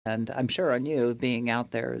And I'm sure on you being out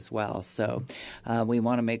there as well. So we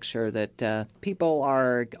want to make sure that people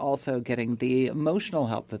are also getting the emotional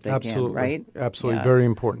help that they can, right? Absolutely. Yeah. Very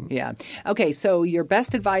important. Yeah. Okay, so your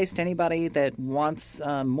best advice to anybody that wants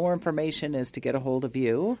more information is to get a hold of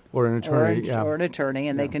you. Or an attorney. Or an attorney,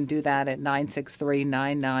 and they can do that at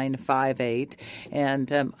 963-9958.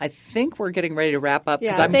 And I think we're getting ready to wrap up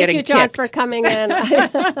because I'm getting kicked. Thank you, John, for coming in.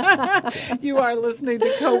 You are listening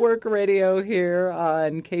to Co-Work Radio here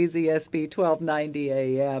on KZSB 1290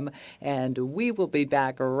 AM, and we will be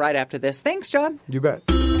back right after this. Thanks, John. You bet.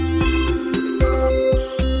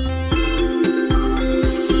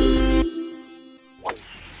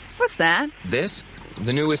 What's that? This?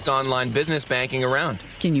 The newest online business banking around.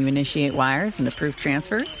 Can you initiate wires and approve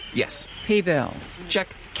transfers? Yes. Pay bills?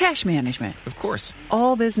 Check. Cash management? Of course.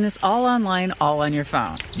 All business, all online, all on your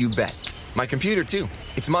phone. You bet. My computer, too.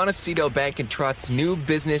 It's Montecito Bank and Trust's new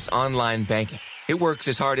business online banking. It works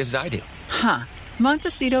as hard as I do. Huh.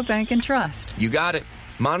 Montecito Bank and Trust. You got it.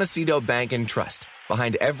 Montecito Bank and Trust.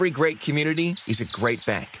 Behind every great community is a great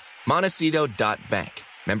bank. Montecito.bank.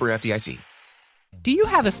 Member FDIC. Do you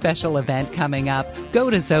have a special event coming up? Go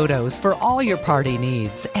to Zoto's for all your party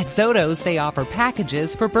needs. At Zoto's, they offer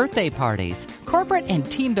packages for birthday parties, corporate and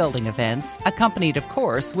team building events, accompanied, of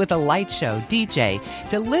course, with a light show, DJ,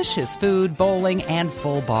 delicious food, bowling, and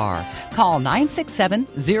full bar. Call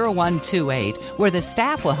 967-0128, where the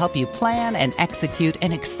staff will help you plan and execute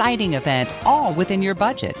an exciting event, all within your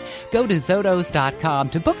budget. Go to Zotos.com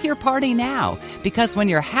to book your party now, because when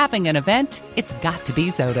you're having an event, it's got to be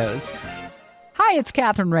Zoto's. Hi, it's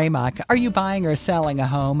Catherine Raymock. Are you buying or selling a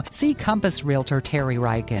home? See Compass Realtor Terry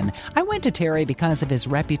Ryken. I went to Terry because of his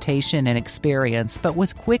reputation and experience, but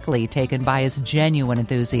was quickly taken by his genuine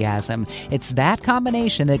enthusiasm. It's that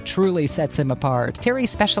combination that truly sets him apart. Terry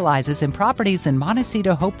specializes in properties in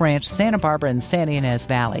Montecito, Hope Ranch, Santa Barbara, and Santa Ynez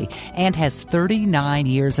Valley, and has 39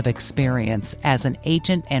 years of experience as an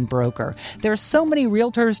agent and broker. There are so many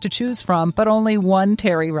realtors to choose from, but only one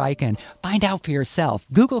Terry Ryken. Find out for yourself.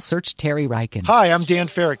 Google search Terry Ryken. Hi, I'm Dan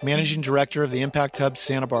Farrick, Managing Director of the Impact Hub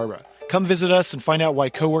Santa Barbara. Come visit us and find out why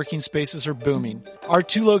co-working spaces are booming. Our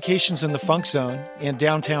 2 locations in the Funk Zone and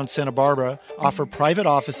downtown Santa Barbara offer private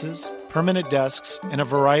offices, permanent desks, and a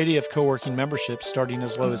variety of co-working memberships starting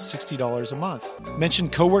as low as $60 a month. Mention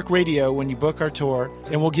Co-Work Radio when you book our tour,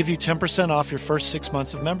 and we'll give you 10% off your first 6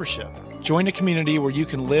 months of membership. Join a community where you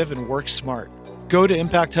can live and work smart. Go to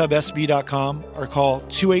ImpactHubSB.com or call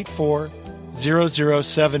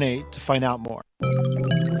 284-0078 to find out more.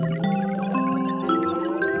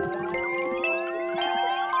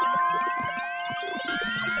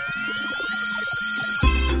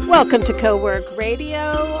 Welcome to Co-Work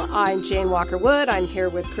Radio. I'm Jane Walker-Wood. I'm here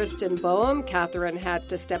with Kristen Boehm. Catherine had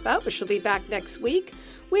to step out, but she'll be back next week.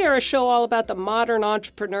 We are a show all about the modern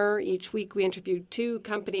entrepreneur. Each week we interview 2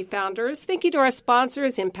 company founders. Thank you to our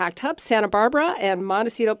sponsors, Impact Hub, Santa Barbara, and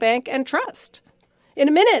Montecito Bank and Trust. In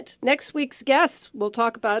a minute, next week's guest, we'll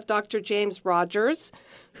talk about Dr. James Rogers,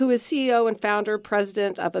 who is CEO and founder,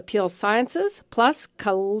 president of Appeal Sciences, plus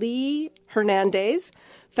Kali Hernandez,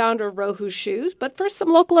 founder of Rohu Shoes. But first,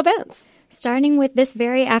 some local events. Starting with this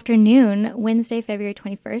very afternoon, Wednesday, February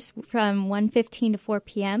 21st, from 1:15 to 4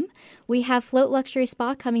 p.m., we have Float Luxury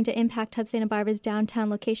Spa coming to Impact Hub Santa Barbara's downtown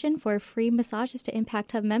location for free massages to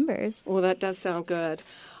Impact Hub members. Well, that does sound good.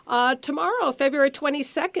 Tomorrow, February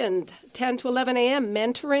 22nd, 10 to 11 a.m.,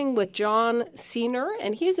 mentoring with John Thyne,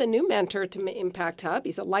 and he's a new mentor to Impact Hub.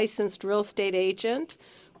 He's a licensed real estate agent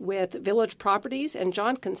with Village Properties, and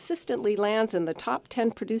John consistently lands in the top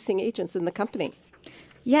 10 producing agents in the company.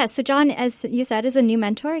 Yes, so John, as you said, is a new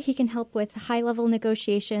mentor. He can help with high-level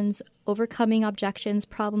negotiations, overcoming objections,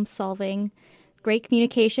 problem solving, great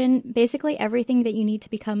communication, basically everything that you need to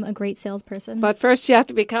become a great salesperson. But first you have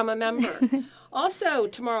to become a member. Also,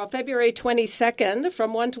 tomorrow, February 22nd,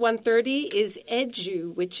 from 1 to 1:30 is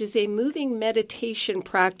Edu, which is a moving meditation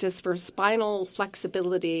practice for spinal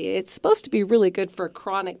flexibility. It's supposed to be really good for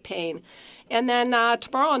chronic pain. And then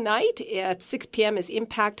tomorrow night at 6 p.m. is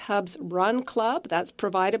Impact Hub's Run Club. That's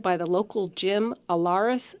provided by the local gym,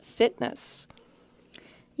 Alaris Fitness.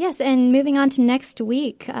 Yes, and moving on to next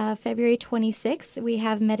week, February 26th, we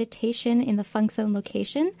have meditation in the Funk Zone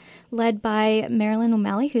location, led by Marilyn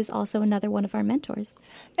O'Malley, who's also another one of our mentors.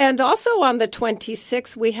 And also on the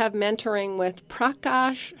 26th, we have mentoring with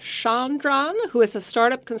Prakash Chandran, who is a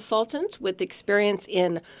startup consultant with experience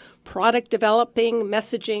in product developing,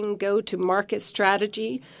 messaging, go-to-market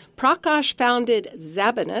strategy. Prakash founded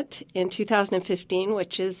Zabinet in 2015,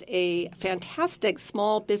 which is a fantastic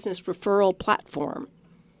small business referral platform.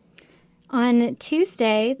 On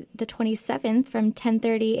Tuesday, the 27th, from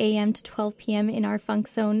 10:30 a.m. to 12 p.m. in our Funk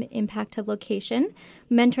Zone Impact Hub location,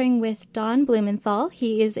 mentoring with Don Blumenthal.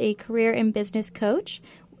 He is a career and business coach.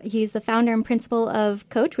 He's the founder and principal of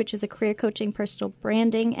Coach, which is a career coaching, personal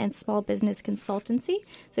branding, and small business consultancy.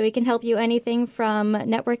 So he can help you anything from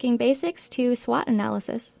networking basics to SWOT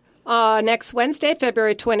analysis. Next Wednesday,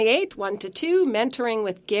 February 28th, 1 to 2, mentoring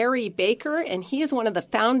with Gary Baker, and he is one of the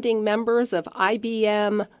founding members of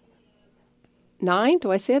IBM 9.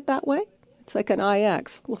 Do I say it that way? It's like an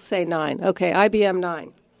IX. We'll say 9. Okay, IBM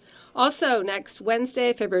 9. Also, next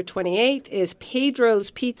Wednesday, February 28th, is Pedro's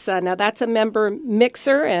Pizza. Now, that's a member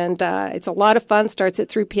mixer, and it's a lot of fun. Starts at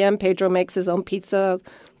 3 p.m. Pedro makes his own pizza,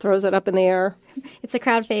 throws it up in the air. It's a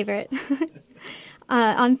crowd favorite.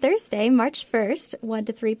 On Thursday, March 1st, 1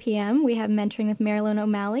 to 3 p.m., we have mentoring with Marilyn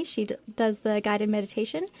O'Malley. She does the guided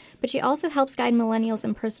meditation, but she also helps guide millennials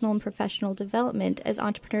in personal and professional development as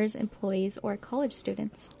entrepreneurs, employees, or college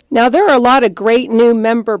students. Now, there are a lot of great new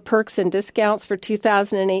member perks and discounts for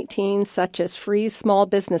 2018, such as free small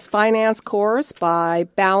business finance course by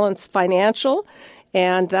Balance Financial.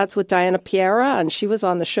 And that's with Diana Piera, and she was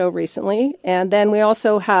on the show recently. And then we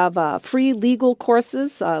also have free legal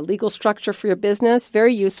courses, legal structure for your business,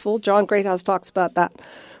 very useful. John Greathouse talks about that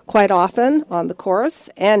quite often on the course.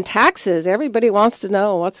 And taxes, everybody wants to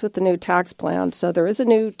know what's with the new tax plan. So there is a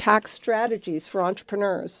new tax strategies for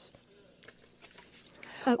entrepreneurs.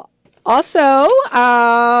 Also,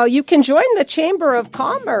 you can join the Chamber of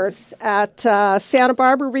Commerce at Santa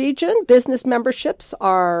Barbara region. Business memberships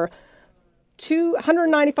are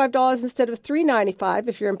 $195 instead of $395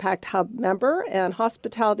 if you're Impact Hub member, and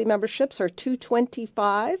hospitality memberships are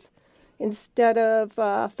 $225 instead of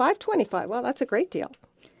 $525. Well, that's a great deal.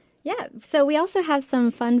 Yeah, so we also have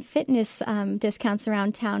some fun fitness discounts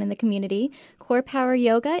around town in the community. Core Power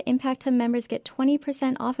Yoga, Impact Hub members get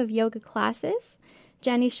 20% off of yoga classes.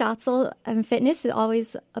 Jenny Schatzel Fitness is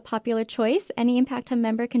always a popular choice. Any Impact Hub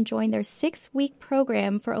member can join their 6-week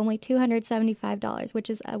program for only $275, which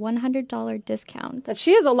is a $100 discount. And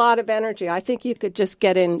she has a lot of energy. I think you could just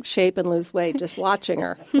get in shape and lose weight just watching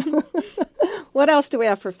her. What else do we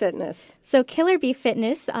have for fitness? So Killer Bee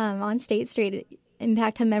Fitness on State Street,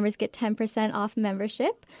 Impact Hub members get 10% off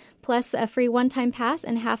membership, plus a free one-time pass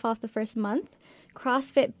and half off the first month.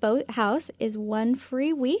 CrossFit Boathouse is 1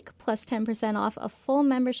 free week plus 10% off a full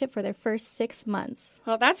membership for their first 6 months.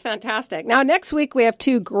 Well, that's fantastic. Now, next week we have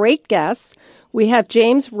 2 great guests. We have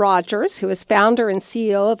James Rogers, who is founder and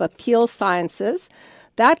CEO of Appeal Sciences.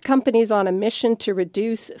 That company is on a mission to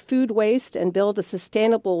reduce food waste and build a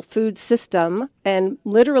sustainable food system. And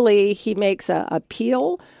literally, he makes a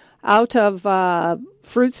peel out of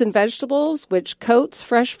fruits and vegetables, which coats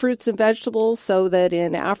fresh fruits and vegetables so that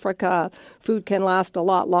in Africa, food can last a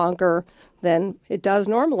lot longer than it does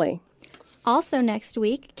normally. Also next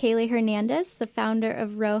week, Kaylee Hernandez, the founder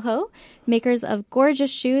of Rojo, makers of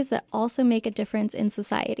gorgeous shoes that also make a difference in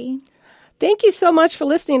society. Thank you so much for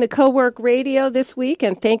listening to Co-Work Radio this week,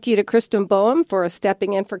 and thank you to Kristen Boehm for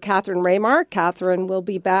stepping in for Catherine Raymar. Catherine will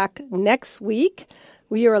be back next week.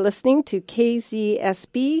 We are listening to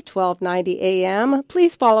KZSB 1290 AM.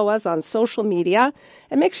 Please follow us on social media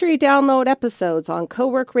and make sure you download episodes on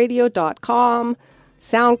coworkradio.com,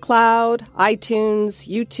 SoundCloud, iTunes,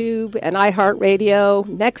 YouTube, and iHeartRadio.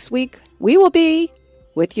 Next week, we will be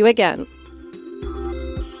with you again.